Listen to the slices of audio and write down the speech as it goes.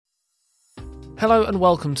Hello and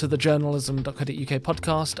welcome to the journalism.co.uk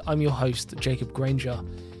podcast. I'm your host, Jacob Granger.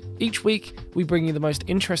 Each week, we bring you the most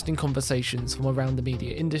interesting conversations from around the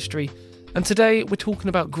media industry, and today we're talking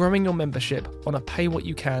about growing your membership on a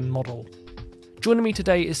pay-what-you-can model. Joining me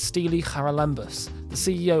today is Steli Charalambous, the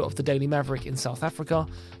CEO of the Daily Maverick in South Africa,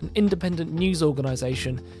 an independent news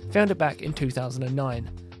organisation founded back in 2009.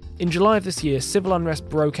 In July of this year, civil unrest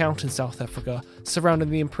broke out in South Africa surrounding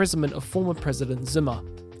the imprisonment of former President Zuma.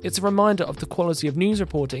 It's a reminder of the quality of news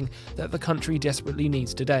reporting that the country desperately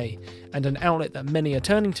needs today, and an outlet that many are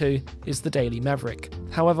turning to is the Daily Maverick.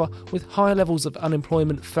 However, with high levels of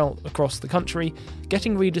unemployment felt across the country,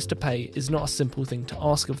 getting readers to pay is not a simple thing to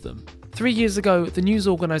ask of them. 3 years ago, the news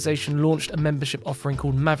organisation launched a membership offering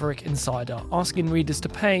called Maverick Insider, asking readers to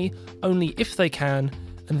pay only if they can,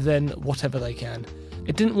 and then whatever they can.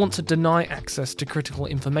 It didn't want to deny access to critical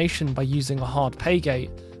information by using a hard pay gate,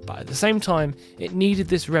 but at the same time, it needed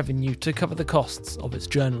this revenue to cover the costs of its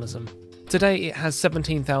journalism. Today, it has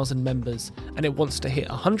 17,000 members, and it wants to hit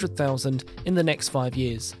 100,000 in the next 5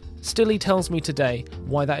 years. Steli tells me today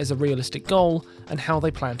why that is a realistic goal and how they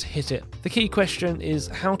plan to hit it. The key question is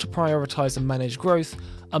how to prioritise and manage growth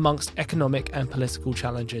amongst economic and political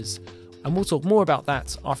challenges. And we'll talk more about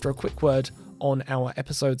that after a quick word on our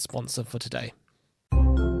episode sponsor for today.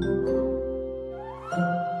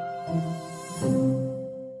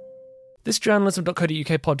 This journalism.co.uk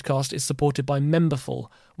podcast is supported by Memberful,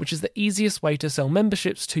 which is the easiest way to sell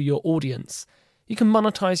memberships to your audience. You can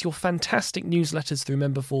monetize your fantastic newsletters through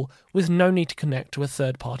Memberful with no need to connect to a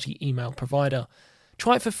third-party email provider.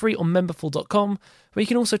 Try it for free on memberful.com, where you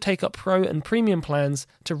can also take up pro and premium plans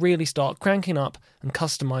to really start cranking up and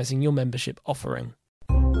customizing your membership offering.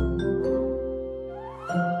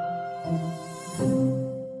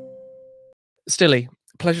 Steli,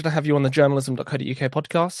 pleasure to have you on the journalism.co.uk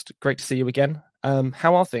podcast. Great to see you again.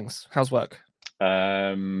 How are things? How's work?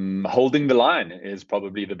 Holding the line is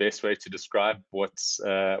probably the best way to describe what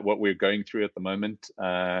we're going through at the moment,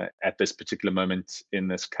 at this particular moment in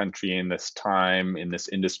this country, in this time, in this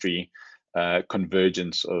industry,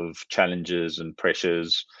 convergence of challenges and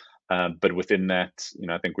pressures. But within that,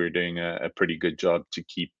 I think we're doing a pretty good job to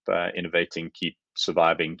keep innovating, keep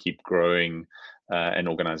surviving, keep growing. An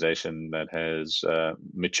organization that has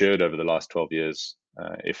matured over the last 12 years,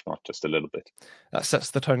 if not just a little bit. That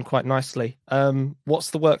sets the tone quite nicely.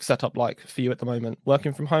 What's the work setup like for you at the moment?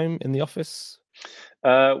 Working from home, in the office?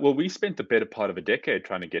 Well, we spent the better part of a decade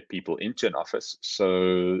trying to get people into an office.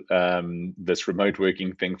 So this remote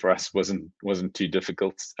working thing for us wasn't too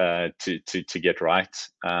difficult to get right.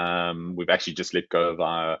 We've actually just let go of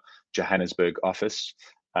our Johannesburg office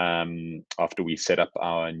after we set up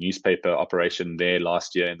our newspaper operation there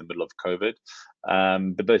last year in the middle of COVID.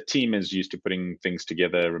 But the team is used to putting things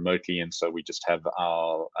together remotely, and so we just have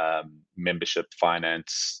our membership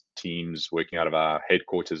finance teams working out of our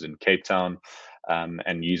headquarters in Cape Town,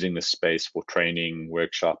 and using the space for training,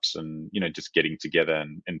 workshops, and just getting together,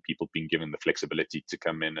 and people being given the flexibility to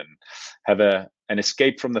come in and have an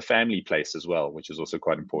escape from the family place as well, which is also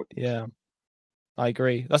quite important. Yeah. I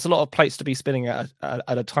agree. That's a lot of plates to be spinning at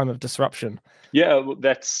a time of disruption. Yeah, well,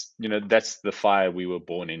 that's the fire we were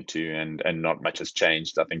born into, and not much has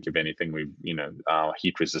changed. I think if anything, our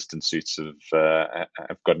heat resistant suits have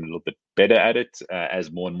gotten a little bit better at it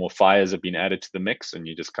as more and more fires have been added to the mix, and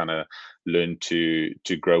you just kind of learn to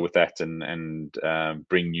grow with that and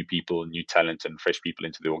bring new people, new talent, and fresh people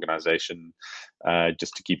into the organization,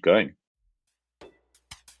 just to keep going.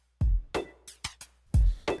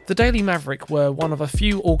 The Daily Maverick were one of a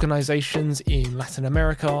few organisations in Latin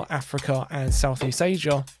America, Africa and Southeast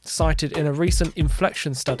Asia cited in a recent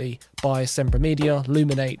inflection study by Sembra Media,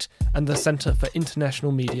 Luminate and the Centre for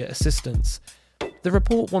International Media Assistance. The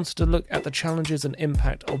report wanted to look at the challenges and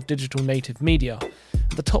impact of digital native media.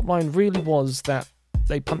 The top line really was that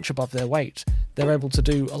they punch above their weight. They're able to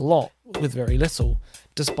do a lot with very little.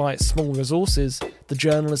 Despite small resources, the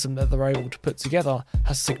journalism that they're able to put together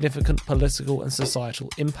has significant political and societal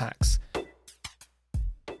impacts.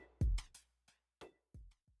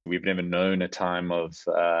 We've never known a time of,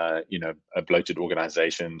 bloated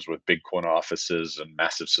organizations with big corner offices and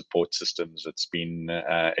massive support systems. It's been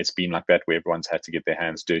like that, where everyone's had to get their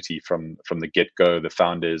hands dirty from the get-go. The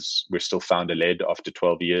founders, we're still founder-led after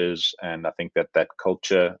 12 years. And I think that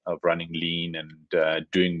culture of running lean and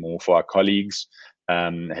doing more for our colleagues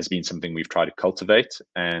has been something we've tried to cultivate.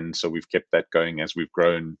 And so we've kept that going as we've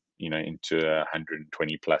grown, into a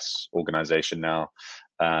 120 plus organization now.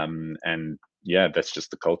 And yeah, that's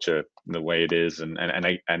just the culture, the way it is, and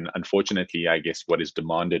unfortunately, I guess what is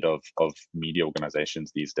demanded of media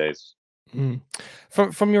organizations these days.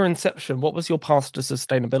 From your inception, what was your path to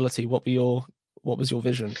sustainability? What were What was your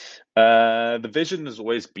vision? The vision has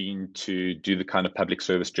always been to do the kind of public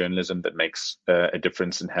service journalism that makes a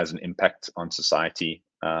difference and has an impact on society,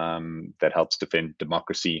 that helps defend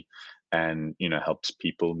democracy, and helps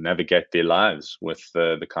people navigate their lives with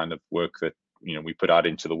the kind of work that we put out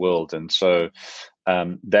into the world. And so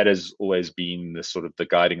that has always been the sort of the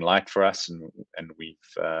guiding light for us, and we've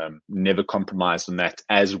never compromised on that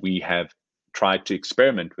as we have tried to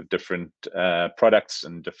experiment with different products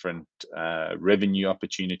and different revenue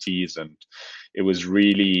opportunities. And it was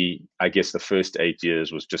really, I guess, the first 8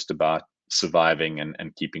 years was just about surviving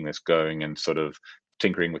and keeping this going, and sort of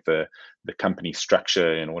tinkering with the company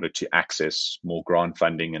structure in order to access more grant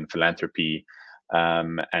funding and philanthropy,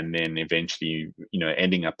 and then eventually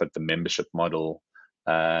ending up at the membership model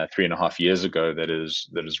 3.5 years ago that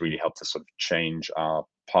has really helped us sort of change our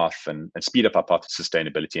path and speed up our path to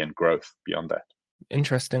sustainability and growth beyond that.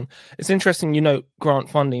 Interesting. It's interesting, grant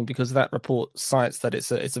funding, because that report cites that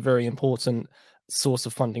it's a very important source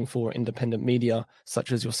of funding for independent media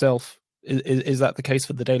such as yourself. Is that the case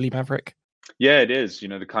for the Daily Maverick? Yeah, it is.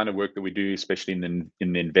 The kind of work that we do, especially in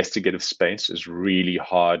the investigative space, is really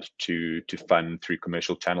hard to fund through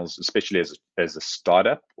commercial channels, especially as a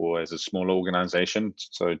startup or as a smaller organization.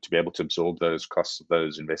 So to be able to absorb those costs of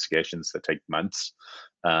those investigations that take months,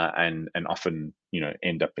 and often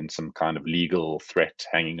end up in some kind of legal threat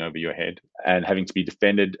hanging over your head and having to be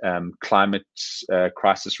defended, climate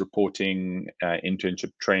crisis reporting,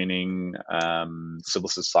 internship training, civil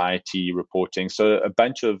society reporting. So a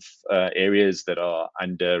bunch of areas that are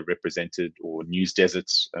underrepresented, or news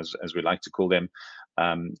deserts, as we like to call them.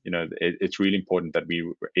 It's really important that we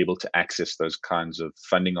were able to access those kinds of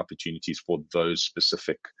funding opportunities for those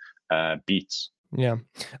specific beats. Yeah,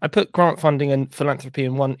 I put grant funding and philanthropy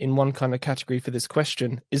in one kind of category for this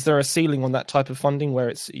question. Is there a ceiling on that type of funding where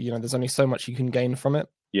it's there's only so much you can gain from it?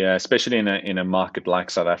 Yeah, especially in a market like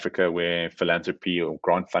South Africa, where philanthropy or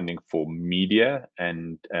grant funding for media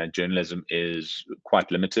and journalism is quite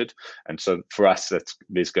limited, and so for us,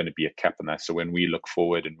 there's going to be a cap on that. So when we look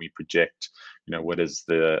forward and we project, what is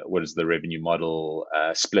the revenue model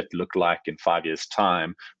split look like in 5 years'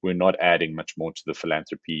 time, we're not adding much more to the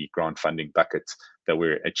philanthropy grant funding bucket that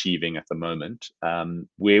we're achieving at the moment.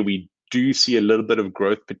 Where we do see a little bit of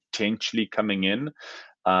growth potentially coming in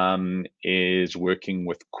is working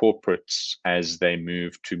with corporates as they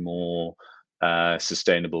move to more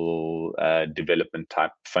sustainable development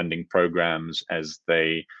type funding programs, as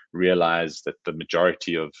they realize that the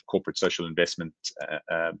majority of corporate social investment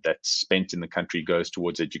that's spent in the country goes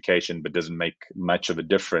towards education, but doesn't make much of a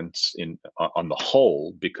difference on the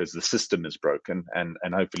whole, because the system is broken. And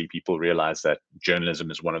hopefully people realize that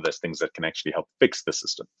journalism is one of those things that can actually help fix the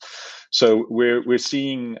system. So we're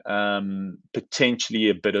seeing potentially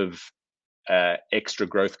a bit of extra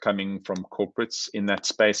growth coming from corporates in that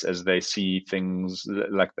space, as they see things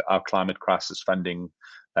like our climate crisis funding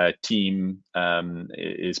team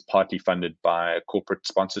is partly funded by corporate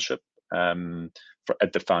sponsorship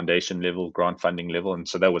at the foundation level, grant funding level. And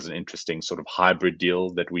so that was an interesting sort of hybrid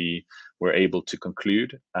deal that we were able to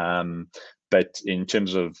conclude. But in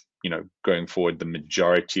terms of going forward, the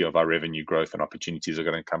majority of our revenue growth and opportunities are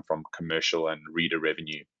going to come from commercial and reader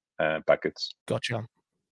revenue buckets. Gotcha.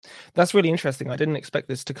 That's really interesting. I didn't expect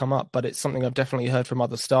this to come up, but it's something I've definitely heard from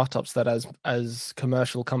other startups, that as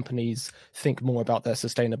commercial companies think more about their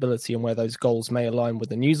sustainability and where those goals may align with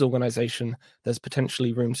the news organization, there's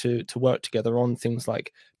potentially room to work together on things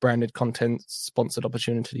like branded content, sponsored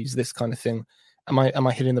opportunities, this kind of thing. Am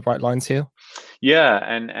I hitting the right lines here? Yeah,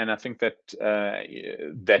 and I think that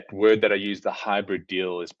that word that I used, the hybrid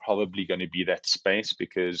deal, is probably going to be that space,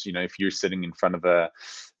 because if you're sitting in front of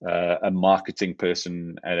a marketing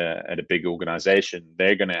person at a big organization,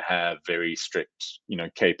 they're going to have very strict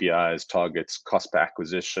KPIs, targets, cost per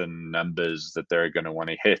acquisition numbers that they're going to want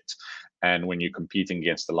to hit. And when you're competing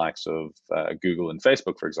against the likes of Google and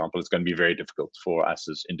Facebook, for example, it's going to be very difficult for us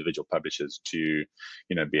as individual publishers to,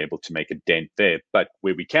 be able to make a dent there. But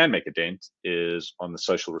where we can make a dent is on the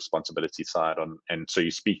social responsibility side. And so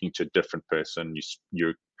you're speaking to a different person.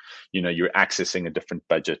 You're accessing a different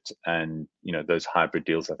budget, and those hybrid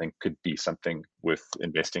deals, I think, could be something worth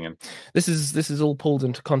investing in. This is all pulled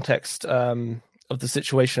into context of the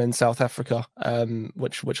situation in South Africa,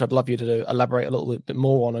 which I'd love you to elaborate a little bit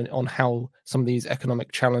more on how some of these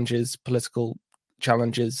economic challenges, political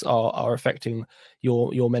challenges are affecting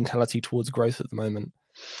your mentality towards growth at the moment.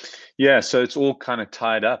 Yeah, so it's all kind of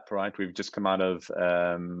tied up, right? We've just come out of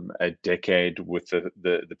a decade with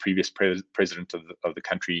the previous president of the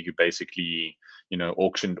country, who basically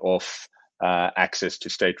auctioned off access to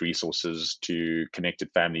state resources, to connected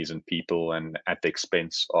families and people, and at the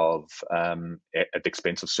expense of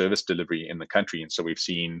service delivery in the country. And so we've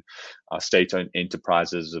seen our state-owned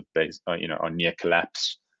enterprises are near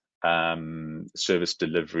collapse. Service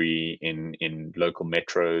delivery in local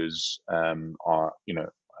metros are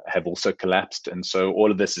have also collapsed, and so all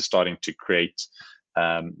of this is starting to create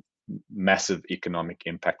massive economic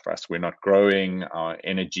impact for us. We're not growing. Our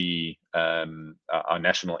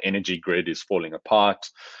national energy grid is falling apart,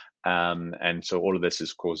 and so all of this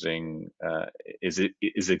is causing is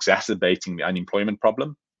exacerbating the unemployment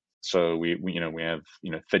problem. So we have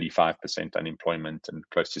 35% unemployment and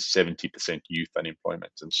close to 70% youth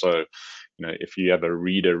unemployment. And so if you have a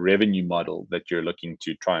reader revenue model that you're looking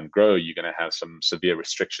to try and grow, you're going to have some severe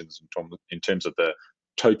restrictions in terms of the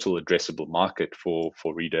total addressable market for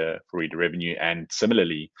reader revenue. And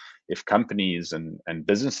similarly, if companies and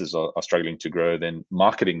businesses are struggling to grow, then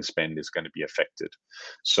marketing spend is going to be affected.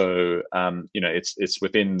 So it's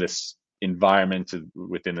within this environment,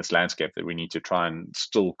 within this landscape, that we need to try and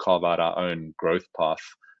still carve out our own growth path,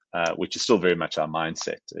 which is still very much our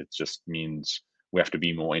mindset. It just means we have to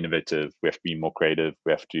be more innovative, we have to be more creative,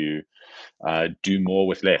 we have to do more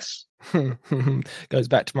with less. Goes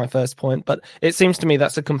back to my first point, but it seems to me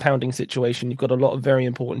that's a compounding situation. You've got a lot of very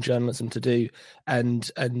important journalism to do,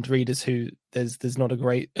 and readers who there's not a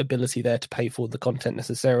great ability there to pay for the content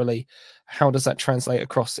necessarily. How does that translate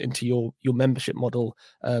across into your membership model,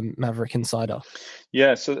 Maverick Insider?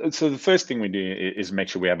 Yeah, so the first thing we do is make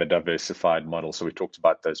sure we have a diversified model. So we talked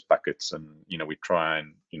about those buckets, and we try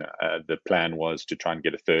and the plan was to try and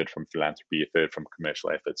get a third from philanthropy, a third from commercial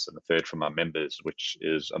efforts, and a third from our members, which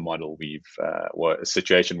is a model a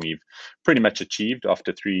situation we've pretty much achieved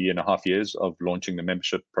after 3.5 years of launching the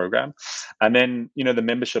membership program. And then the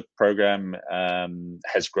membership program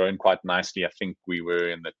has grown quite nicely. I think we were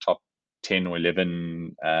in the top 10 or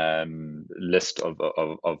 11 list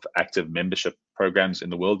of active membership programs in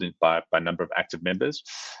the world by number of active members.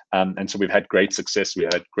 And so we've had great success. We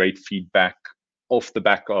had great feedback off the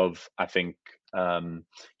back of, I think,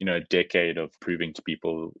 a decade of proving to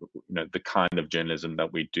people, the kind of journalism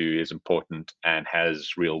that we do is important and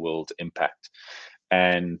has real world impact.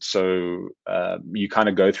 And so you kind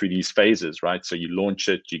of go through these phases, right? So you launch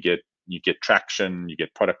it, you get traction, you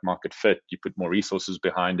get product market fit, you put more resources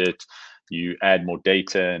behind it, you add more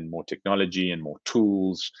data and more technology and more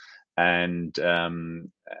tools, and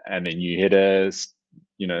then you hit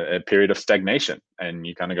a period of stagnation, and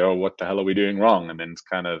you kind of go, what the hell are we doing wrong? And then it's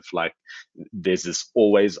kind of like there's this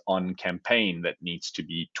always on campaign that needs to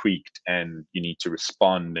be tweaked, and you need to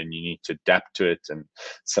respond and you need to adapt to it. And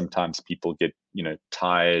sometimes people get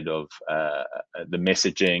tired of the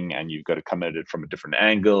messaging, and you've got to come at it from a different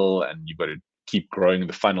angle, and you've got to keep growing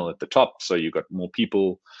the funnel at the top, so you've got more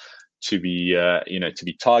people to be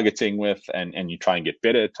targeting with, and you try and get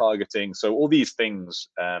better at targeting. So all these things,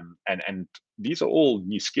 and these are all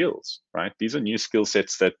new skills, right? These are new skill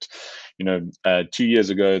sets that 2 years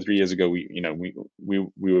ago, 3 years ago, we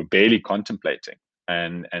were barely contemplating,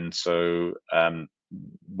 and so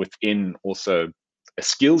within also a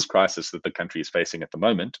skills crisis that the country is facing at the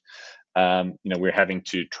moment, we're having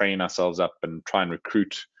to train ourselves up and try and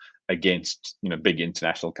recruit against big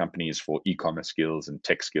international companies for e-commerce skills and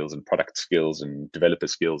tech skills and product skills and developer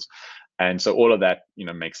skills. And so all of that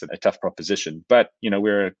makes it a tough proposition, but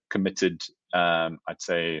we're a committed, I'd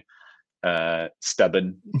say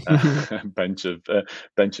stubborn bunch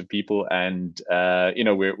of people, and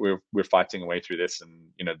we're fighting our way through this.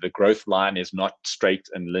 And the growth line is not straight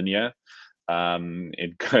and linear.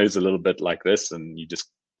 It goes a little bit like this, and you just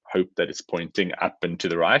hope that it's pointing up and to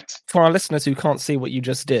the right. For our listeners who can't see what you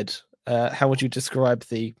just did, how would you describe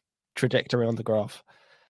the trajectory on the graph?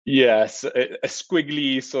 Yes, a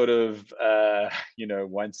squiggly sort of,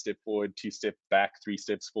 1 step forward, 2 step back, 3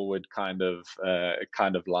 steps forward kind of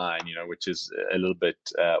line, which is a little bit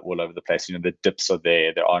all over the place. The dips are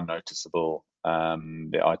there; they are noticeable.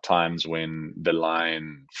 There are times when the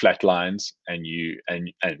line flatlines, and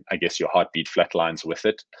I guess your heartbeat flatlines with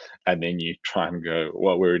it, and then you try and go,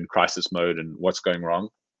 well, we're in crisis mode, and what's going wrong?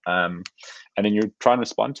 And then you try and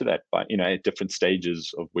respond to that by at different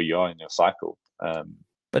stages of where you are in your cycle.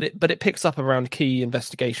 But it picks up around key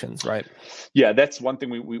investigations, right? Yeah, that's one thing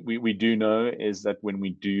we do know, is that when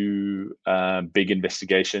we do big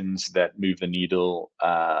investigations that move the needle,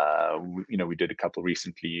 we did a couple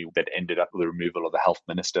recently that ended up with the removal of the health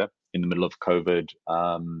minister in the middle of COVID.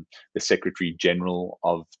 The Secretary General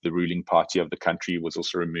of the ruling party of the country was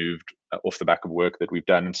also removed off the back of work that we've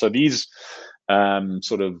done. And so these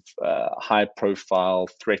sort of high-profile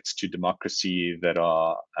threats to democracy that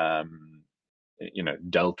are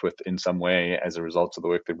dealt with in some way as a result of the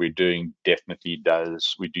work that we're doing, definitely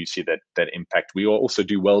we do see that impact. We also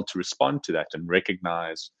do well to respond to that and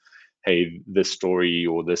recognize, hey, this story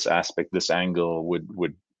or this aspect, this angle would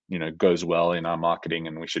goes well in our marketing,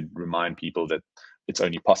 and we should remind people that it's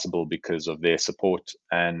only possible because of their support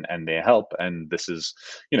and their help. And this is,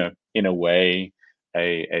 in a way,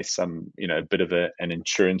 a bit of an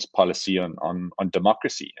insurance policy on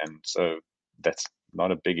democracy. And so that's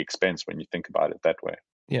not a big expense when you think about it that way.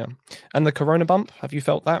 Yeah. And the Corona bump, have you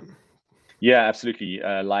felt that? Yeah, absolutely.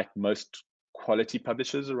 Like most quality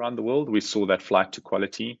publishers around the world, we saw that flight to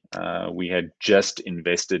quality. We had just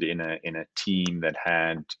invested in a team that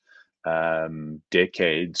had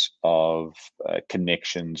decades of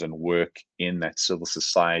connections and work in that civil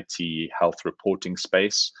society health reporting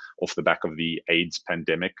space off the back of the AIDS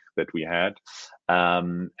pandemic that we had.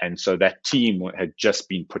 And so that team had just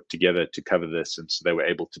been put together to cover this, and so they were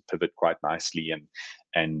able to pivot quite nicely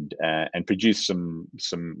and produce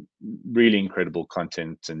some really incredible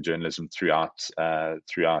content and journalism throughout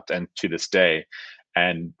and to this day.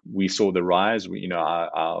 And we saw the rise.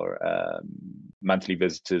 Our monthly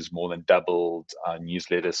visitors more than doubled. Our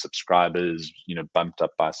newsletter subscribers, bumped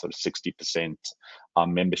up by sort of 60%. Our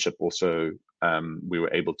membership also, we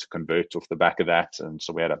were able to convert off the back of that, and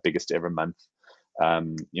so we had our biggest ever month,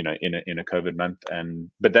 in a COVID month.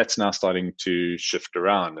 But that's now starting to shift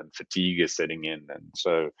around, and fatigue is setting in, and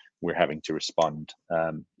so we're having to respond,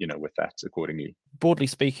 with that accordingly. Broadly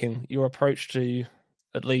speaking, your approach to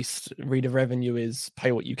at least reader revenue is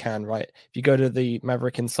pay what you can, right? If you go to the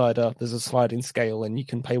Maverick Insider, there's a sliding scale and you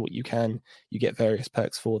can pay what you can. You get various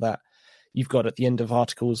perks for that. You've got at the end of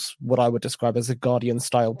articles what I would describe as a Guardian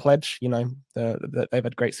style pledge. They've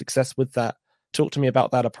had great success with that. Talk to me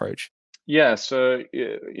about that approach. Yeah, so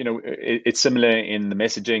it's similar in the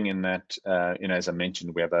messaging in that as I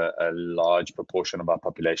mentioned, we have a large proportion of our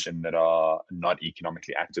population that are not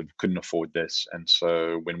economically active, couldn't afford this, and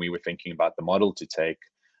so when we were thinking about the model to take,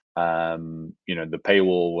 the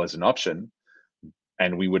paywall was an option,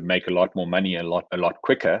 and we would make a lot more money a lot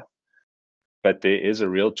quicker. But there is a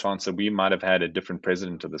real chance that we might have had a different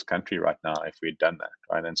president of this country right now if we had done that,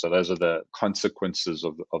 right? And so those are the consequences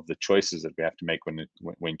of the choices that we have to make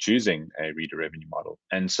when choosing a reader revenue model.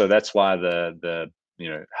 And so that's why the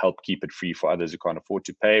help keep it free for others who can't afford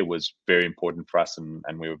to pay was very important for us,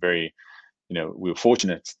 and we were very we were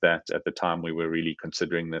fortunate that at the time we were really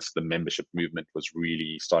considering this. The membership movement was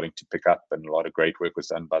really starting to pick up, and a lot of great work was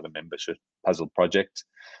done by the Membership Puzzle Project.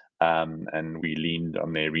 And we leaned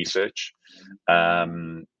on their research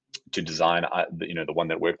to design, the one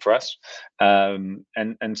that worked for us.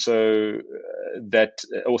 And so that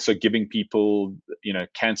also giving people,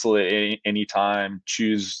 cancel at any time,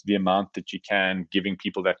 choose the amount that you can. Giving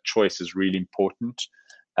people that choice is really important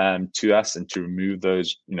to us, and to remove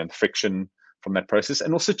those, the friction from that process,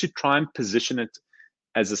 and also to try and position it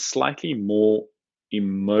as a slightly more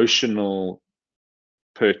emotional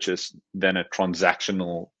purchase than a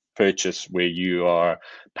transactional purchase where you are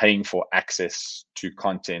paying for access to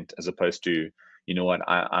content, as opposed to,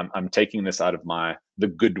 I'm taking this out of the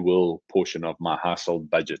goodwill portion of my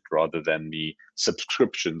household budget rather than the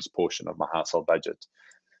subscriptions portion of my household budget.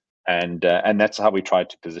 And that's how we tried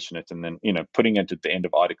to position it. And then, putting it at the end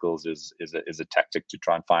of articles is a tactic to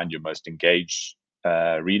try and find your most engaged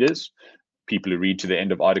readers. People who read to the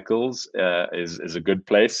end of articles is a good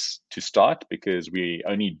place to start, because we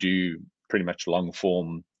only do pretty much long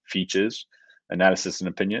form features, analysis and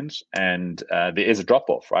opinions, and there is a drop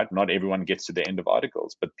off, right? Not everyone gets to the end of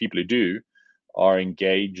articles, but people who do are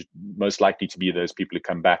engaged, most likely to be those people who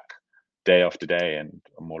come back day after day and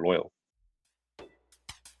are more loyal.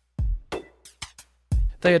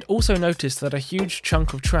 They had also noticed that a huge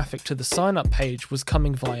chunk of traffic to the sign-up page was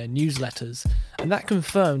coming via newsletters, and that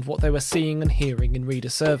confirmed what they were seeing and hearing in reader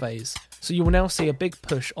surveys. So you will now see a big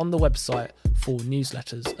push on the website for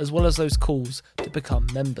newsletters, as well as those calls to become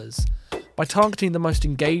members. By targeting the most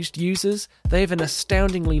engaged users, they have an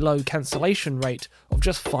astoundingly low cancellation rate of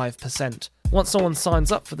just 5%. Once someone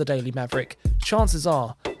signs up for the Daily Maverick, chances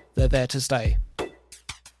are they're there to stay.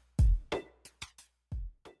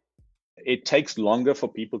 It takes longer for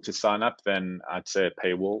people to sign up than, I'd say, a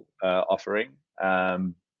paywall offering.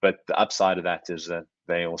 But the upside of that is that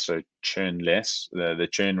they also churn less. The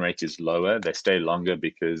churn rate is lower. They stay longer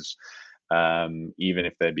because even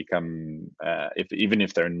if they become, even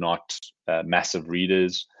if they're not massive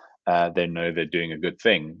readers, they know they're doing a good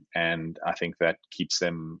thing, and I think that keeps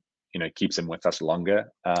them with us longer.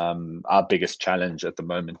 Our biggest challenge at the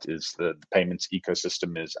moment is the payments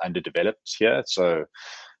ecosystem is underdeveloped here. So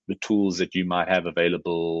the tools that you might have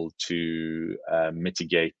available to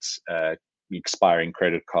mitigate expiring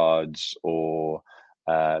credit cards or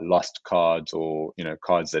lost cards, or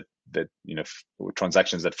cards that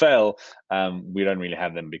transactions that fail. We don't really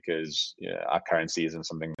have them because our currency isn't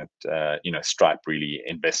something that Stripe really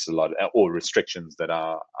invests a lot, or restrictions that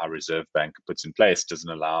our Reserve Bank puts in place doesn't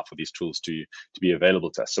allow for these tools to be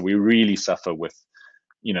available to us. So we really suffer with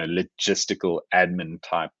logistical admin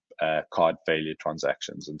type card failure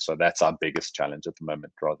transactions, and so that's our biggest challenge at the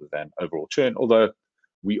moment, rather than overall churn. Although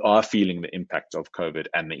we are feeling the impact of COVID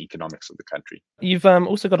and the economics of the country. You've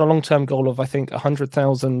also got a long-term goal of, I think,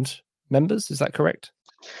 100,000 members. Is that correct?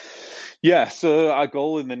 Yeah. So our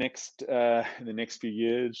goal in the next few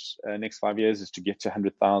years, next 5 years, is to get to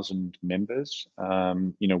 100,000 members.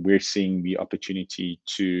 We're seeing the opportunity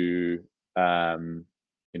to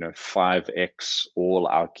 5x all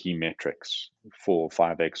our key metrics,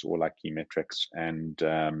 5x all our key metrics, and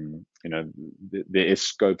there is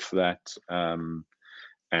scope for that.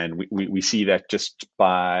 And we see that just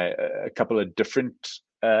by a couple of different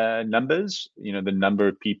numbers. The number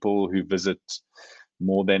of people who visit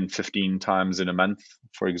more than 15 times in a month,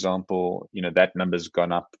 for example, that number's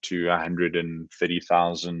gone up to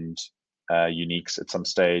 130,000 uniques at some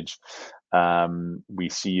stage. We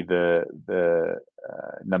see the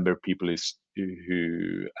number of people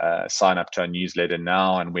who sign up to our newsletter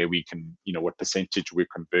now, and where we can, what percentage we're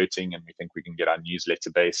converting, and we think we can get our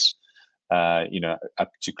newsletter base up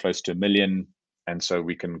to close to 1 million, and so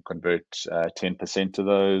we can convert 10% of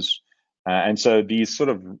those. And so these sort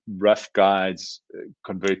of rough guides,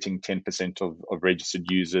 converting 10% of registered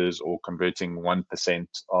users, or converting 1%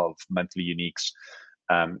 of monthly uniques,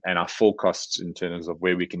 and our forecasts in terms of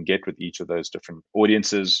where we can get with each of those different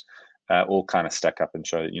audiences, all kind of stack up and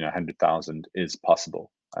show 100,000 is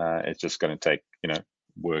possible. It's just going to take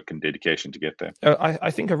work and dedication to get there.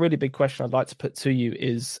 I think a really big question I'd like to put to you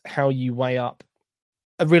is how you weigh up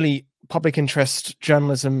a really public interest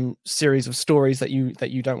journalism series of stories that you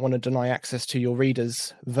don't want to deny access to your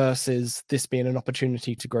readers, versus this being an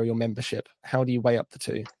opportunity to grow your membership. How do you weigh up the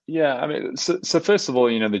two? Yeah, I mean, so first of all,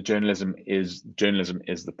 the journalism is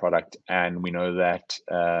the product, and we know that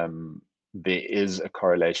there is a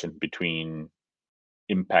correlation between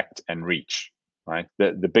impact and reach, right?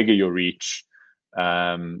 The bigger your reach,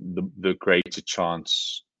 the greater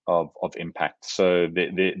chance of impact. So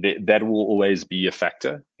that will always be a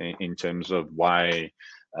factor in terms of why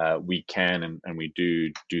we can and we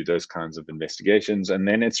do those kinds of investigations. And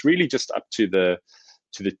then it's really just up to the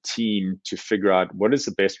team to figure out what is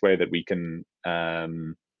the best way that we can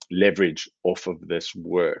leverage off of this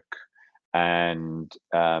work, and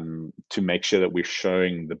to make sure that we're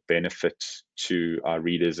showing the benefit to our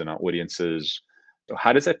readers and our audiences.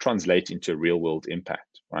 How does that translate into real world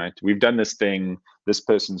impact, right? We've done this thing, this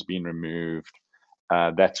person's been removed,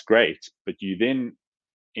 that's great. But you then,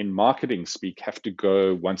 in marketing speak, have to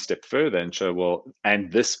go one step further and show, well, and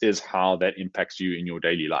this is how that impacts you in your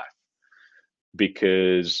daily life.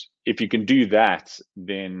 Because if you can do that,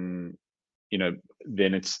 then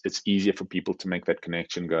it's easier for people to make that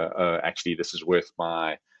connection, go, oh, actually, this is worth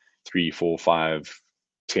my 3, 4, 5,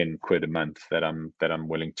 10 quid a month that I'm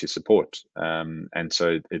willing to support. And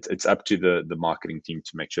so it's up to the marketing team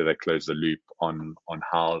to make sure they close the loop on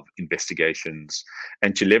how investigations,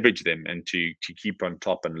 and to leverage them, and to keep on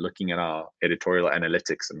top and looking at our editorial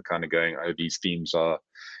analytics and kind of going, oh, these themes are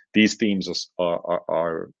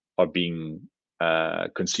being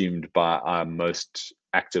consumed by our most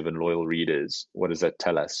active and loyal readers. What does that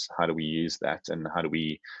tell us? How do we use that, and how do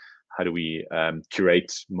we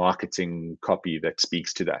curate marketing copy that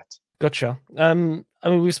speaks to that? Gotcha. I mean,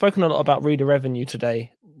 we've spoken a lot about reader revenue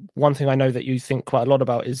today. One thing I know that you think quite a lot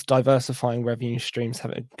about is diversifying revenue streams,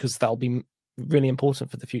 because that'll be really important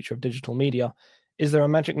for the future of digital media. Is there a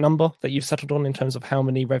magic number that you've settled on in terms of how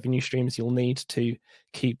many revenue streams you'll need to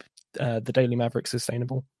keep the Daily Maverick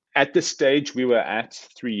sustainable? At this stage we were at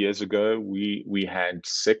 3 years ago, we had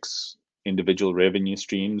 6 individual revenue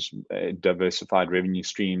streams, diversified revenue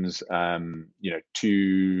streams,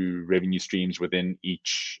 2 revenue streams within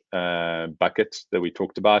each bucket that we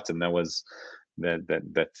talked about, and that was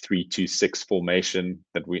that 3-2-6 formation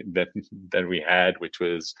that we had, which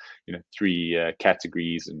was 3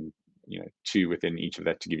 categories, and 2 within each of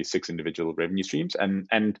that to give you 6 individual revenue streams,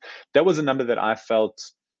 and that was a number that I felt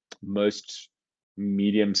most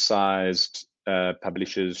medium-sized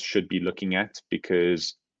publishers should be looking at,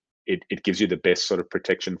 because it gives you the best sort of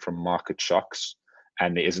protection from market shocks,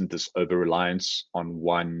 and there isn't this over-reliance on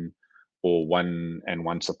one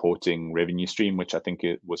supporting revenue stream, which I think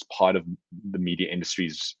it was part of the media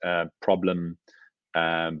industry's problem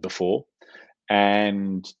before.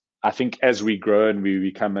 And I think as we grow and we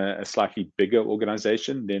become a slightly bigger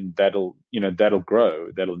organization, then that'll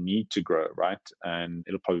grow. That'll need to grow, right? And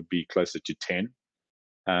it'll probably be closer to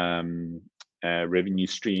 10 revenue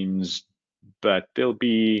streams, but they'll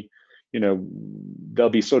be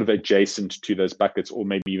sort of adjacent to those buckets, or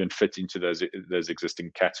maybe even fit into those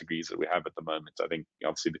existing categories that we have at the moment. I think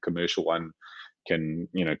obviously the commercial one can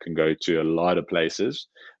go to a lot of places,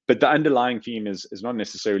 but the underlying theme is not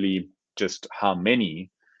necessarily just how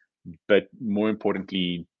many, but more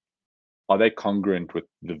importantly, are they congruent with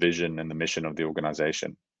the vision and the mission of the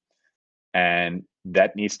organization? And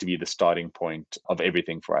that needs to be the starting point of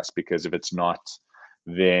everything for us, because if it's not,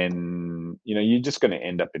 then you're just going to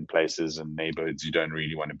end up in places and neighborhoods you don't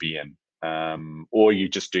really want to be in, or you're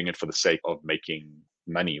just doing it for the sake of making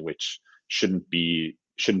money, which shouldn't be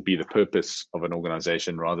the purpose of an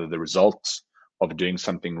organization. Rather, the results of doing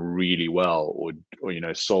something really well, or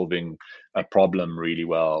solving a problem really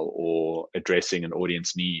well, or addressing an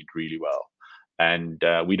audience need really well. And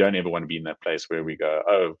we don't ever want to be in that place where we go,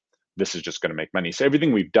 oh, this is just going to make money. So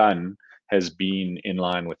everything we've done has been in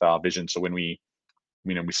line with our vision. So when we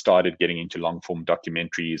started getting into long form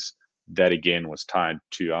documentaries, that again was tied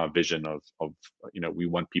to our vision of we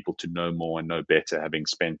want people to know more and know better, having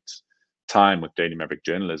spent time with Daily Maverick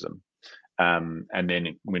journalism. And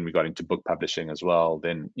then when we got into book publishing as well,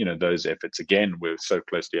 then those efforts again were so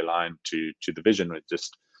closely aligned to the vision, with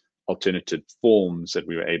just alternative forms that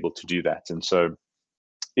we were able to do that. And so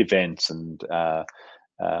events and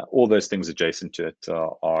all those things adjacent to it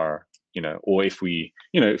are or if we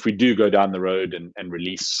do go down the road and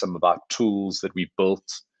release some of our tools that we've built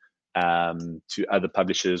to other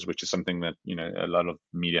publishers, which is something that a lot of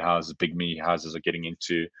big media houses are getting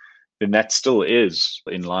into, then that still is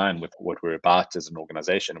in line with what we're about as an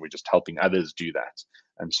organization. We're just helping others do that.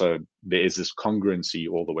 And so there is this congruency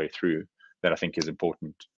all the way through that I think is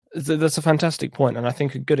important. That's a fantastic point, and I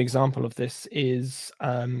think a good example of this is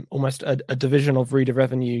almost a division of reader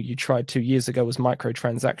revenue you tried 2 years ago was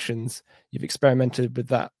microtransactions. You've experimented with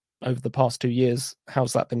that over the past 2 years.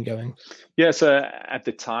 How's that been going? Yeah, so at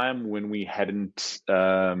the time when we hadn't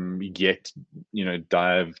yet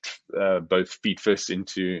dived both feet first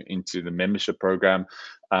into the membership program,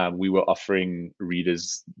 we were offering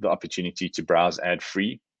readers the opportunity to browse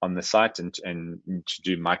ad-free on the site and to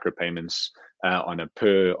do micropayments on a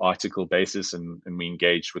per article basis, and we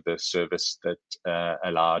engaged with a service that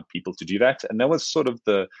allowed people to do that. And that was sort of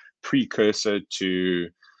the precursor to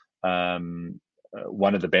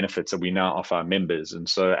one of the benefits that we now offer our members. And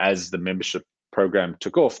so as the membership program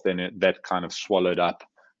took off, then that kind of swallowed up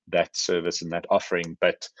that service and that offering.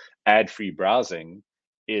 But ad-free browsing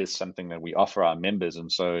is something that we offer our members.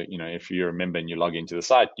 And so, if you're a member and you log into the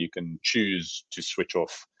site, you can choose to switch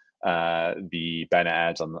off the banner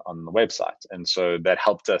ads on the website. And so that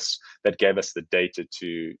helped us, that gave us the data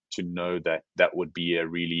to know that would be a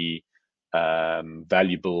really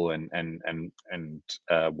valuable and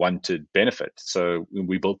wanted benefit. So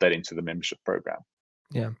we built that into the membership program.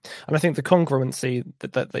 Yeah, and I think the congruency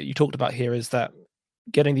that you talked about here is that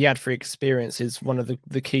getting the ad-free experience is one of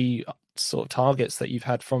the key sort of targets that you've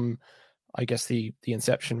had from, I guess, the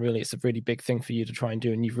inception. Really, it's a really big thing for you to try and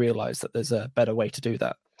do, and you've realized that there's a better way to do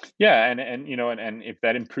that. Yeah, and if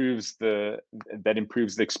that improves the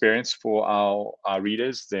experience for our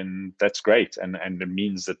readers, then that's great, and it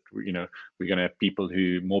means that we're going to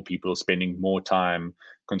have more people spending more time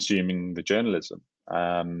consuming the journalism,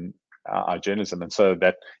 our journalism, and so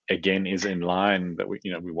that again is in line that we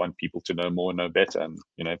want people to know more, know better, and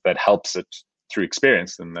if that helps it through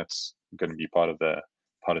experience, then that's going to be part of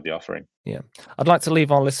the offering. Yeah, I'd like to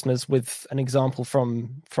leave our listeners with an example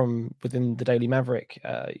from within the Daily Maverick.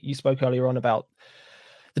 You spoke earlier on about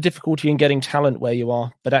the difficulty in getting talent where you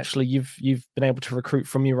are, but actually you've been able to recruit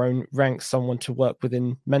from your own ranks someone to work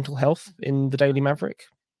within mental health in the Daily Maverick.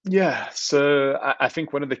 Yeah, so I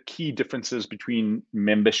think one of the key differences between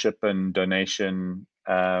membership and donation,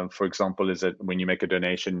 for example, is that when you make a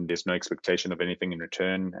donation, there's no expectation of anything in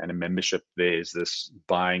return. And a membership, there's this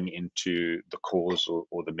buying into the cause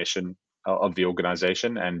or the mission of the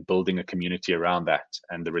organization and building a community around that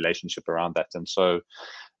and the relationship around that. And so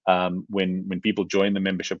when people join the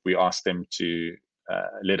membership, we ask them to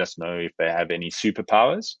let us know if they have any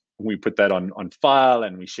superpowers. We put that on file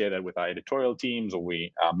and we share that with our editorial teams, or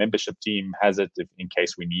our membership team has it in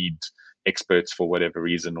case we need experts for whatever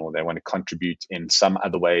reason, or they want to contribute in some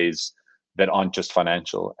other ways that aren't just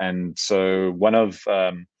financial. And so one of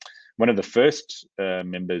the first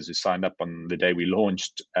members who signed up on the day we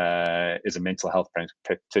launched is a mental health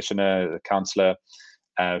practitioner, a counselor,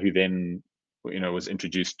 who then was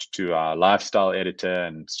introduced to our lifestyle editor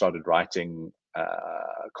and started writing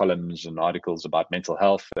columns and articles about mental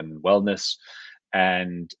health and wellness.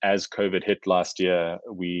 And as COVID hit last year,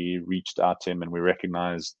 we reached out to him and we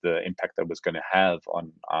recognized the impact that was going to have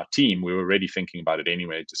on our team. We were already thinking about it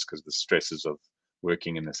anyway, just because the stresses of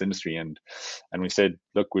working in this industry. And we said,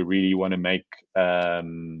 look, we really want to make a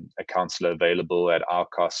counselor available at our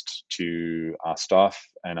cost to our staff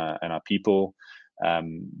and our people.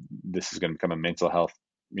 This is going to become a mental health,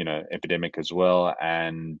 epidemic as well.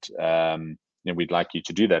 And we'd like you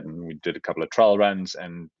to do that. And we did a couple of trial runs,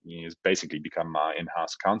 and he's basically become our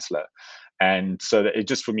in-house counselor. And so it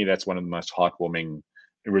just, for me, that's one of the most heartwarming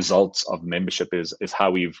results of membership is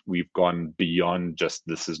how we've gone beyond just,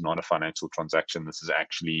 this is not a financial transaction. This is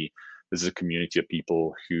a community of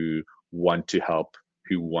people who want to help,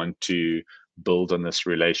 who want to build on this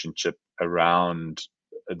relationship around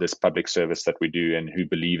this public service that we do, and who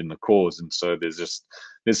believe in the cause. And so there's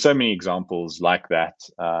so many examples like that.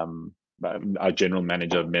 Our general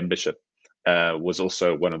manager of membership was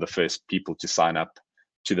also one of the first people to sign up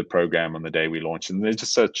to the program on the day we launched. And there's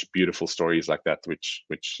just such beautiful stories like that, which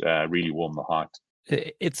really warm the heart.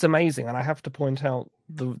 It's amazing. And I have to point out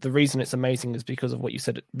the reason it's amazing is because of what you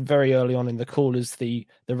said very early on in the call, is the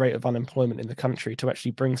rate of unemployment in the country. To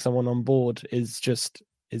actually bring someone on board is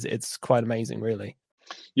it's quite amazing, really.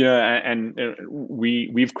 Yeah, and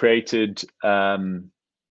we've created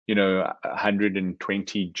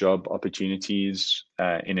 120 job opportunities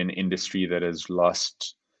in an industry that has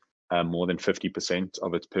lost more than 50%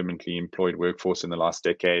 of its permanently employed workforce in the last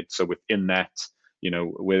decade. So within that,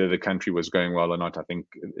 whether the country was going well or not, I think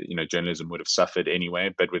journalism would have suffered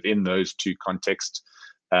anyway. But within those two contexts,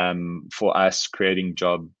 for us, creating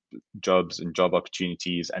jobs and job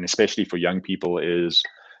opportunities, and especially for young people, is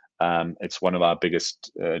it's one of our biggest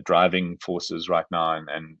driving forces right now,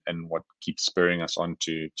 and what keeps spurring us on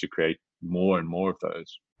to create more and more of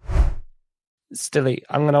those. Stilly,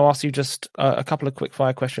 I'm going to ask you just a couple of quick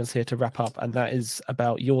fire questions here to wrap up, and that is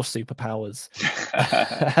about your superpowers,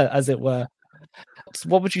 as it were. So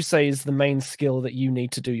what would you say is the main skill that you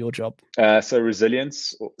need to do your job? So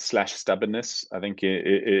resilience / stubbornness, I think,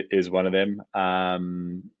 is one of them.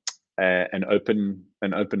 An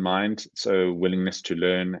open mind, so willingness to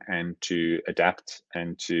learn and to adapt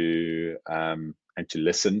and to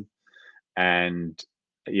listen, and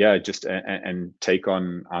and take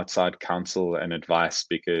on outside counsel and advice,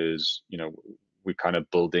 because we're kind of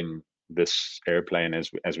building this airplane as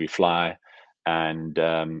we fly, and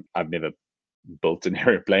I've never built an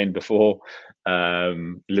airplane before,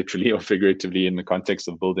 literally or figuratively, in the context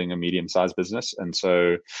of building a medium-sized business. And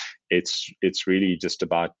so it's really just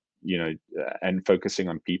about and focusing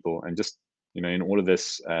on people, and just in all of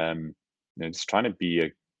this, just trying to be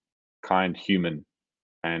a kind human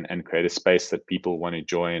and create a space that people want to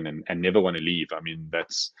join and never want to leave. I mean,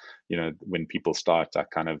 that's when people start, I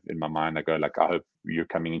kind of, in my mind, I go like, I hope you're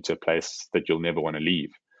coming into a place that you'll never want to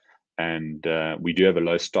leave. And we do have a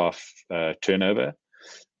low staff turnover,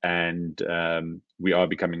 and we are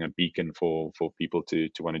becoming a beacon for people to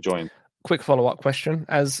want to join. Quick follow-up question: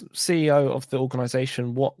 as CEO of the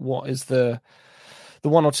organization, what is the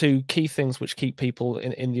one or two key things which keep people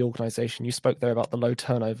in the organization? You spoke there about the low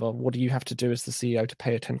turnover. What do you have to do as the CEO to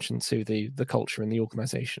pay attention to the culture in the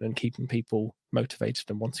organization and keeping people motivated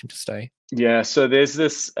and wanting to stay? Yeah, so there's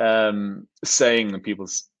this saying that people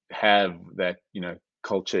have that,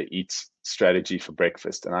 culture eats strategy for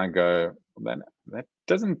breakfast. And I go, man, that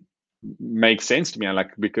doesn't make sense to me.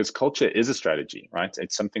 Because culture is a strategy, right?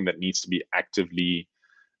 It's something that needs to be actively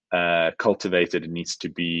cultivated. It needs to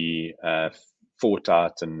be thought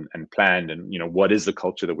out and planned. And, what is the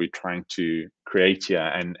culture that we're trying to create here?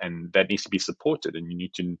 And that needs to be supported, and you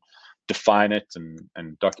need to define it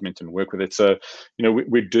and document and work with it. So,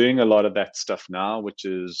 we're doing a lot of that stuff now, which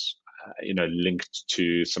is linked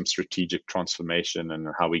to some strategic transformation and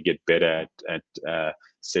how we get better at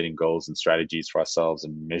setting goals and strategies for ourselves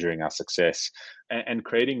and measuring our success, and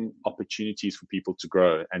creating opportunities for people to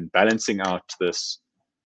grow, and balancing out this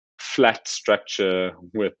flat structure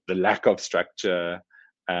with the lack of structure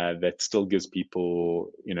that still gives people,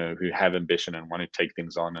 who have ambition and want to take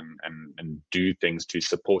things on and do things to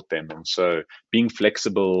support them. And so being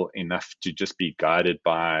flexible enough to just be guided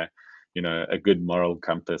by a good moral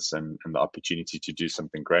compass and the opportunity to do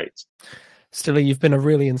something great. Stilly, you've been a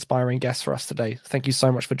really inspiring guest for us today. Thank you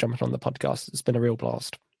so much for jumping on the podcast. It's been a real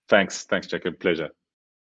blast. Thanks, Jacob. Pleasure.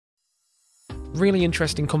 Really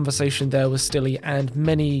interesting conversation there with Stilly and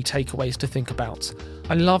many takeaways to think about.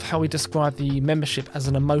 I love how he described the membership as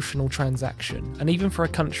an emotional transaction, and even for a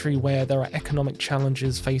country where there are economic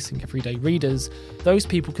challenges facing everyday readers, those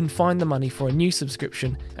people can find the money for a new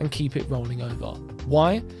subscription and keep it rolling over.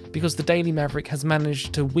 Why? Because the Daily Maverick has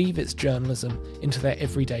managed to weave its journalism into their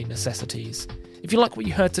everyday necessities. If you like what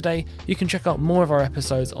you heard today, you can check out more of our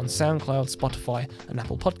episodes on SoundCloud, Spotify and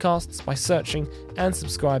Apple Podcasts by searching and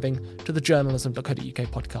subscribing to the journalism.co.uk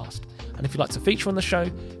podcast. And if you'd like to feature on the show,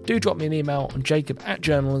 do drop me an email on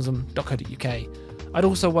jacob@journalism.co.uk. I'd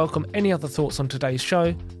also welcome any other thoughts on today's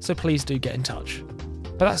show, so please do get in touch.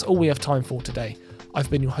 But that's all we have time for today. I've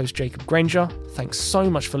been your host, Jacob Granger. Thanks so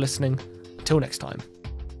much for listening. Until next time.